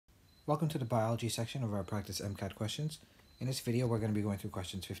Welcome to the biology section of our practice MCAT questions. In this video, we're going to be going through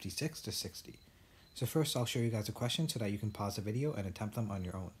questions 56 to 60. So first, I'll show you guys a question so that you can pause the video and attempt them on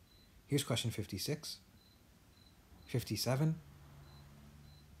your own. Here's question 56, 57,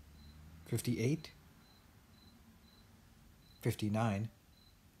 58, 59,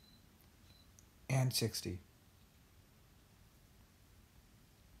 and 60.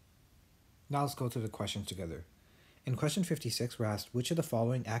 Now let's go through the questions together. In question 56, we're asked which of the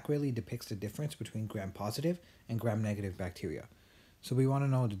following accurately depicts the difference between gram-positive and gram-negative bacteria. So we want to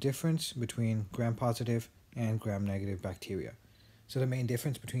know the difference between gram-positive and gram-negative bacteria. So the main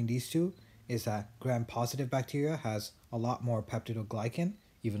difference between these two is that gram-positive bacteria has a lot more peptidoglycan,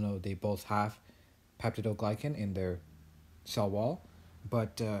 even though they both have peptidoglycan in their cell wall.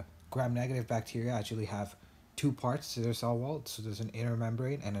 But gram-negative bacteria actually have two parts to their cell wall. So there's an inner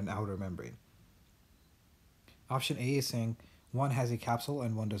membrane and an outer membrane. Option A is saying one has a capsule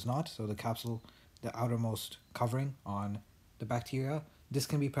and one does not. So the capsule, the outermost covering on the bacteria, this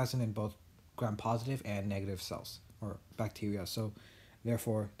can be present in both gram-positive and negative cells or bacteria. So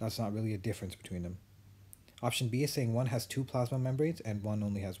therefore, that's not really a difference between them. Option B is saying one has two plasma membranes and one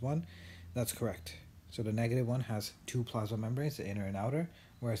only has one. That's correct. So the negative one has two plasma membranes, the inner and outer,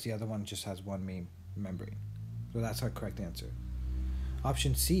 whereas the other one just has one main membrane. So that's our correct answer.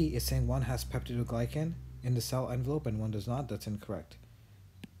 Option C is saying one has peptidoglycan in the cell envelope and one does not. That's incorrect.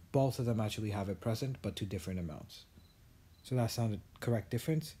 Both of them actually have it present, but to different amounts. So that's not a correct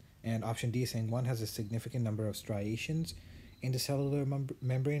difference. And option D is saying one has a significant number of striations in the cellular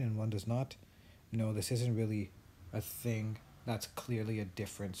membrane and one does not. No, this isn't really a thing that's clearly a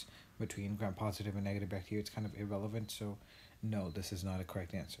difference between gram-positive and negative bacteria. It's kind of irrelevant, so no, this is not a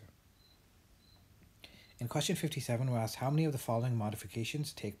correct answer. In question 57, we're asked how many of the following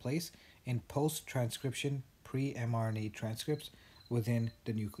modifications take place in post-transcription pre-mRNA transcripts within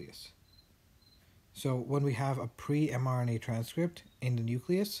the nucleus. So when we have a pre-mRNA transcript in the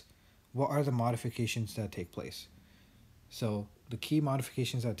nucleus, what are the modifications that take place? So the key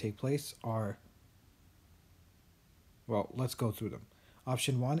modifications that take place are, well, let's go through them.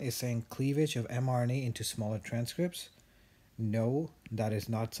 Option 1 is saying cleavage of mRNA into smaller transcripts. No, that is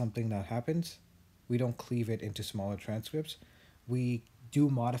not something that happens. We don't cleave it into smaller transcripts. We do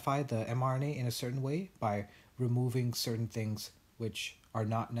modify the mRNA in a certain way by removing certain things which are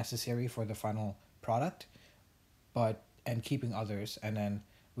not necessary for the final product, and keeping others, and then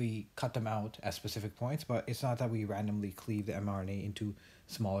we cut them out at specific points, but it's not that we randomly cleave the mRNA into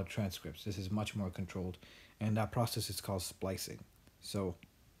smaller transcripts. This is much more controlled, and that process is called splicing. So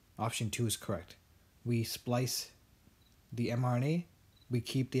option 2 is correct. We splice the mRNA, we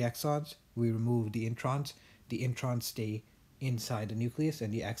keep the exons, we remove the introns stay inside the nucleus,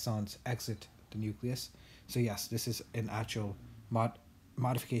 and the exons exit the nucleus. So yes, this is an actual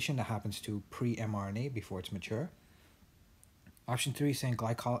modification that happens to pre-mRNA before it's mature. Option 3 is saying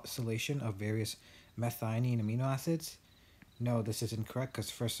glycosylation of various methionine amino acids. No, this is incorrect because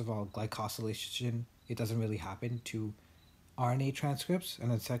first of all, glycosylation, it doesn't really happen to RNA transcripts.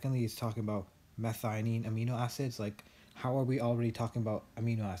 And then secondly, it's talking about methionine amino acids. Like, how are we already talking about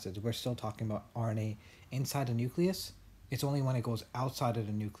amino acids? We're still talking about RNA inside the nucleus. It's only when it goes outside of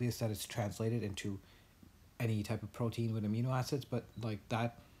the nucleus that it's translated into any type of protein with amino acids, but like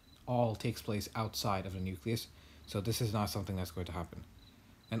that all takes place outside of the nucleus. So this is not something that's going to happen.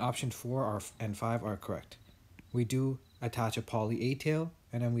 And option 4 and 5 are correct. We do attach a poly A tail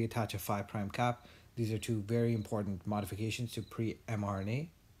and then we attach a 5' cap. These are two very important modifications to pre-mRNA.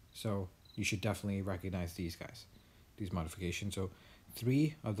 So you should definitely recognize these guys, these modifications. So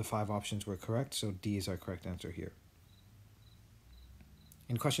 3 of the 5 options were correct. So D is our correct answer here.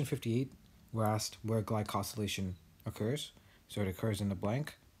 In question 58, we're asked where glycosylation occurs. So it occurs in the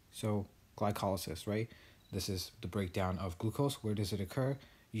blank. So glycolysis, right? This is the breakdown of glucose. Where does it occur?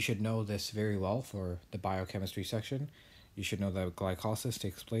 You should know this very well for the biochemistry section. You should know that glycolysis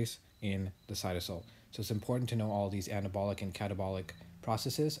takes place in the cytosol. So it's important to know all these anabolic and catabolic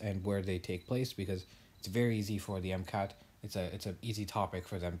processes and where they take place, because it's very easy for the MCAT. It's an easy topic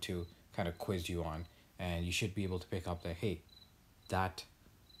for them to kind of quiz you on, and you should be able to pick up that, hey, that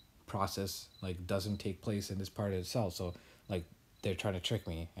process like doesn't take place in this part of the cell, so like they're trying to trick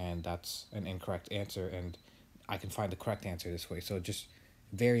me, and that's an incorrect answer, and I can find the correct answer this way. So just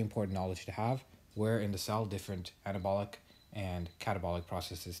very important knowledge to have, where in the cell different anabolic and catabolic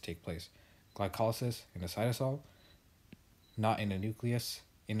processes take place. Glycolysis in the cytosol, not in the nucleus.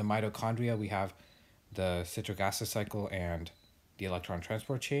 In the mitochondria, we have the citric acid cycle and the electron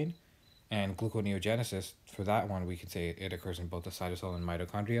transport chain. And gluconeogenesis, for that one, we can say it occurs in both the cytosol and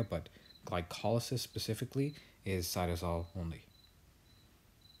mitochondria, but glycolysis specifically is cytosol only.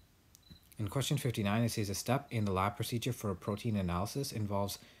 In question 59, it says a step in the lab procedure for a protein analysis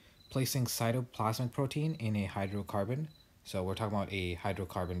involves placing cytoplasmic protein in a hydrocarbon. So we're talking about a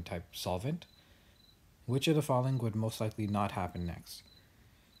hydrocarbon type solvent. Which of the following would most likely not happen next?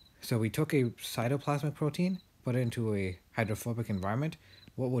 So we took a cytoplasmic protein, put it into a hydrophobic environment.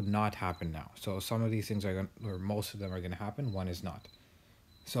 What would not happen now? So some of these things are going, or most of them are going to happen. One is not.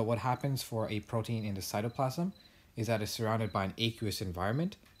 So what happens for a protein in the cytoplasm is that it's surrounded by an aqueous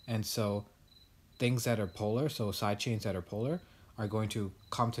environment. And so things that are polar, so side chains that are polar, are going to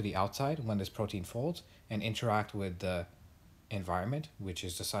come to the outside when this protein folds and interact with the environment, which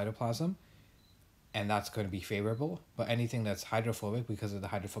is the cytoplasm. And that's going to be favorable. But anything that's hydrophobic, because of the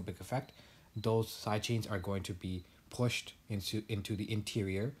hydrophobic effect, those side chains are going to be pushed into the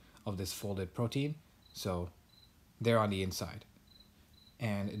interior of this folded protein. So they're on the inside.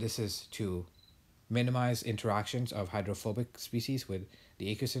 And this is to minimize interactions of hydrophobic species with the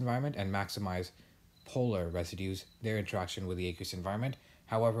aqueous environment and maximize polar residues, their interaction with the aqueous environment.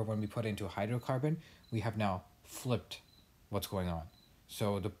 However, when we put it into a hydrocarbon, we have now flipped what's going on.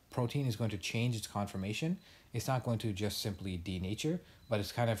 So the protein is going to change its conformation. It's not going to just simply denature, but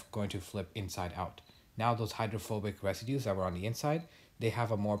it's kind of going to flip inside out. Now those hydrophobic residues that were on the inside, they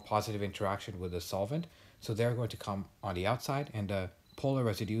have a more positive interaction with the solvent. So they're going to come on the outside, and the polar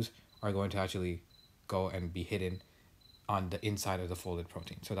residues are going to actually go and be hidden on the inside of the folded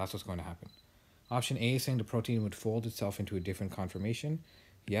protein. So that's what's going to happen. Option A is saying the protein would fold itself into a different conformation.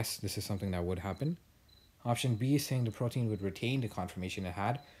 Yes, this is something that would happen. Option B is saying the protein would retain the conformation it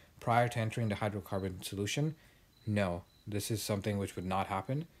had prior to entering the hydrocarbon solution. No, this is something which would not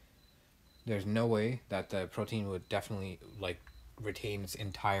happen. There's no way that the protein would definitely retain its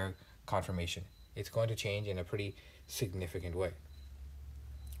entire conformation. It's going to change in a pretty significant way.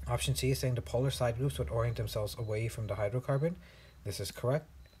 Option C is saying the polar side groups would orient themselves away from the hydrocarbon. This is correct.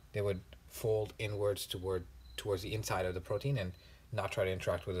 They would fold inwards towards the inside of the protein and not try to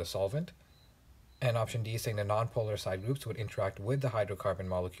interact with the solvent. And option D is saying the nonpolar side groups would interact with the hydrocarbon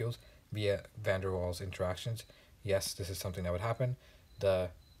molecules via van der Waals interactions. Yes, this is something that would happen. The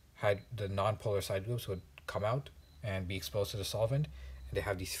nonpolar side groups would come out and be exposed to the solvent, and they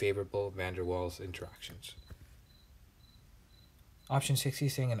have these favorable van der Waals interactions. Option 60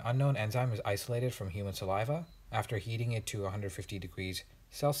 is saying an unknown enzyme is isolated from human saliva after heating it to 150 degrees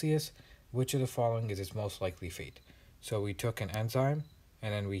Celsius. Which of the following is its most likely fate? So we took an enzyme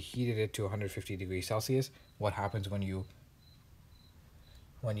and then we heated it to 150 degrees Celsius. What happens when you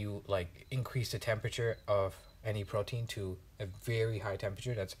increase the temperature of any protein to a very high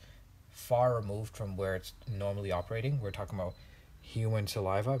temperature that's far removed from where it's normally operating? We're talking about human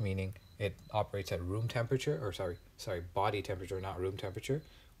saliva, meaning it operates at room temperature, or body temperature, not room temperature,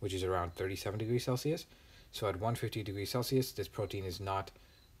 which is around 37 degrees Celsius. So at 150 degrees Celsius, this protein is not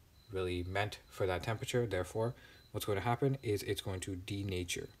really meant for that temperature. Therefore, what's going to happen is it's going to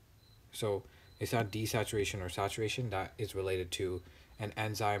denature. So it's not desaturation or saturation. That is related to an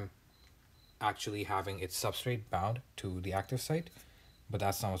enzyme actually having its substrate bound to the active site. But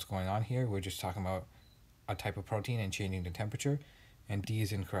that's not what's going on here. We're just talking about a type of protein and changing the temperature. And D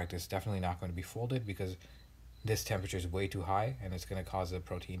is incorrect. It's definitely not going to be folded because this temperature is way too high and it's going to cause the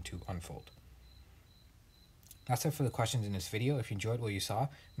protein to unfold. That's it for the questions in this video. If you enjoyed what you saw,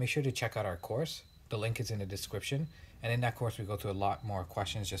 make sure to check out our course. The link is in the description. And in that course, we go through a lot more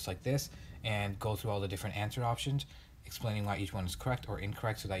questions just like this and go through all the different answer options, explaining why each one is correct or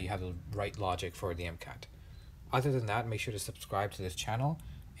incorrect so that you have the right logic for the MCAT. Other than that, make sure to subscribe to this channel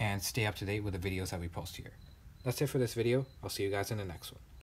and stay up to date with the videos that we post here. That's it for this video. I'll see you guys in the next one.